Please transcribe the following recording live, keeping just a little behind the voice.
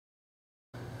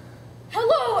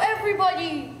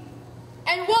everybody,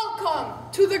 and welcome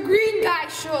to the Green Guy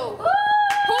Show,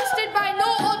 hosted by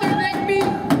no other than me,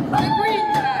 the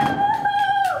Green Guy.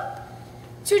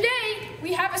 Today,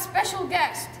 we have a special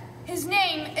guest. His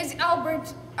name is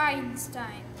Albert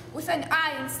Einstein, with an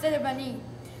I instead of an E.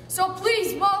 So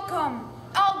please welcome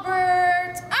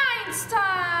Albert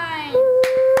Einstein.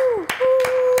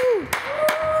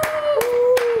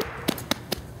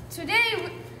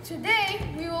 Today,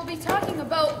 we will be talking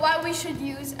about why we should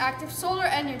use active solar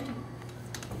energy.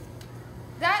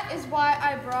 That is why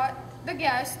I brought the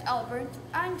guest, Albert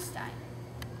Einstein.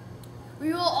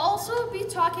 We will also be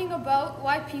talking about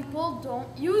why people don't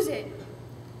use it.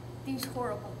 These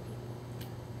horrible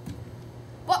people.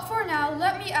 But for now,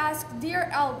 let me ask dear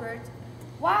Albert,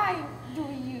 why do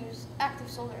we use active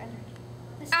solar energy?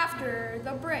 After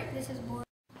the break. This is more.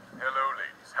 Hello,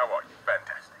 ladies. How are you?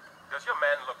 Fantastic. Does your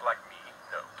man look like me?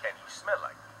 No. Can he smell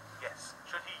like me? Yes.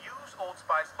 Should he use Old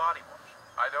Spice body wash?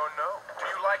 I don't know. Do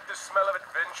you like the smell of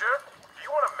adventure? Do you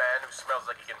want a man who smells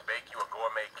like he can bake you a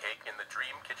gourmet cake in the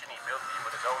dream kitchen he built for you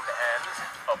with his own hands?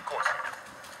 Of course you do.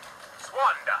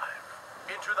 Swan dive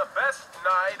into the best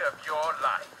night of your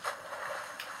life.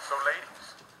 So,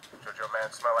 ladies, should your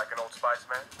man smell like an Old Spice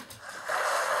man?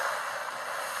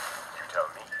 You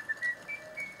tell me.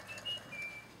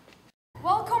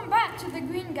 Welcome back to the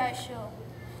Green Guy Show.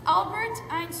 Albert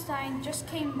Einstein just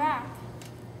came back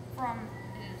from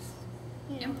his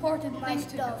important thing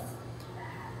to do.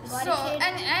 So,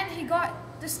 and he got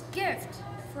this gift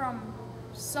from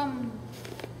some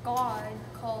god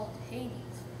called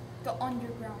Hades, the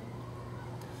underground.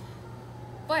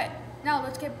 But now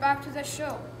let's get back to the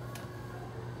show.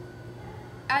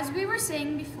 As we were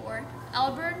saying before,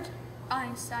 Albert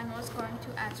Einstein was going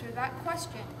to answer that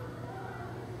question.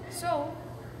 So,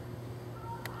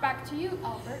 back to you,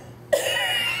 Albert.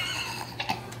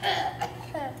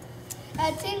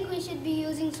 I think we should be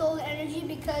using solar energy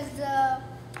because the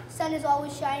sun is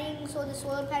always shining, so the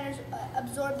solar panels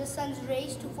absorb the sun's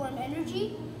rays to form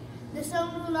energy. The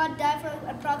sun will not die for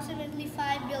approximately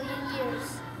 5 billion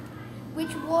years,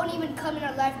 which won't even come in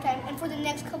our lifetime, and for the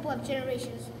next couple of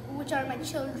generations, which are my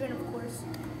children, of course.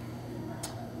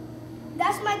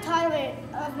 That's my title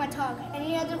of my talk.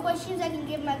 Any other questions I can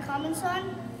give my comments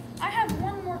on? I have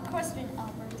one more question,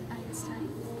 Albert Einstein.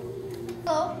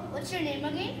 Hello, what's your name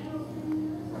again?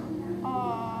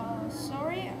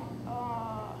 Sorry,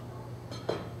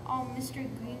 Mr.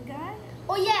 Green Guy?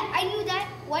 Oh yeah, I knew that.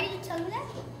 Why did you tell me that?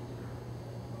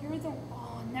 You're the,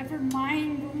 never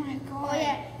mind, oh my god. Oh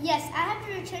yeah, yes, I have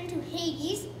to return to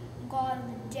Hades, god of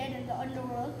the dead and the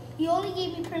underworld. He only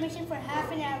gave me permission for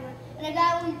half an hour, and I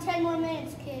got only 10 more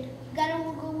minutes, kid. Gotta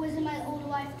go visit my old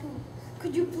wife too.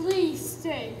 Could you please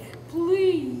stay?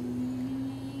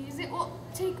 Please. It will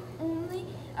take only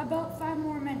about 5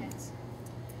 more minutes.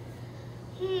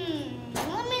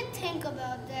 Let me think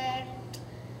about that.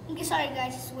 Okay, sorry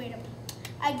guys, just wait up.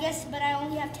 I guess, but I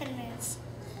only have 10 minutes.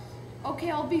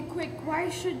 Okay, I'll be quick. Why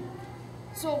should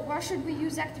we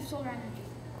use active solar energy?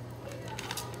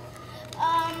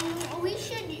 We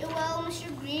should, well,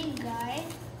 Mr. Green Guy.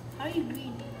 How are you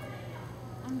green?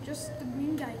 I'm just the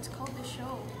Green Guy. It's called the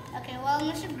show. Okay, well,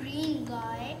 Mr. Green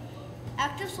Guy,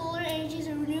 active solar energy is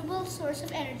a renewable source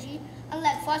of energy.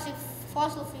 Unlike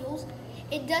fossil fuels,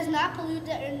 it does not pollute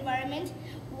the environment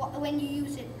when you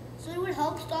use it. So it would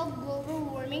help stop global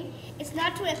warming. It's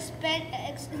not too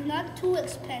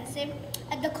expensive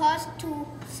at the cost to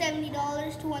 $70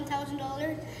 to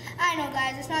 $1,000. I know,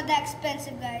 guys, it's not that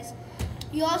expensive, guys.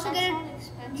 You also get it. Not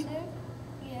expensive.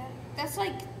 Yeah. That's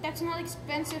not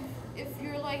expensive if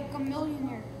you're like a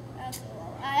millionaire. Okay,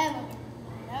 well, I am a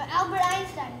millionaire. Albert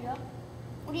Einstein, yo.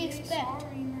 What do you expect?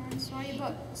 Sorry, man. Sorry,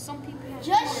 but some people have.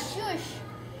 Just shush.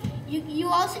 You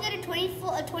also get a 20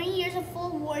 years of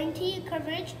full warranty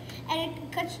coverage, and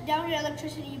it cuts down your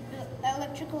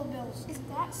electrical bills. Is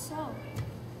that so?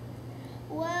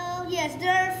 Well, yes,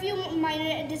 there are a few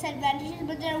minor disadvantages,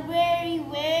 but they're very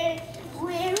minor.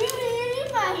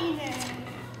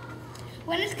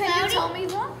 When it's cloudy, Can you tell me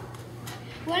one?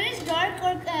 when it's dark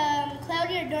or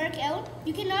cloudy or dark out,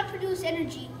 you cannot produce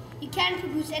energy. You can't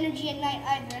produce energy at night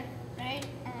either, right?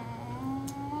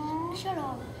 Shut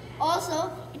up.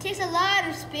 Also, it takes a lot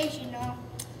of space, you know.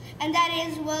 And that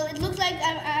is, well, it looks like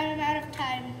I'm out of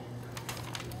time.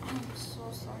 I'm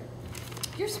so sorry.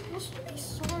 You're supposed to be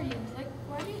sorry. Like,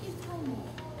 why didn't you tell me?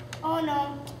 Oh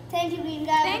no. Thank you, Green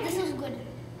Guy. This was good.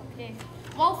 Okay.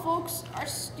 Well, folks, our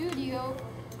studio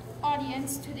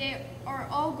audience today are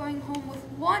all going home with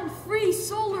one free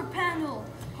solar panel.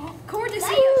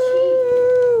 Courtesy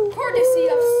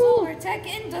of Solar Tech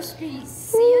Industries.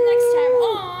 See you next time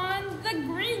on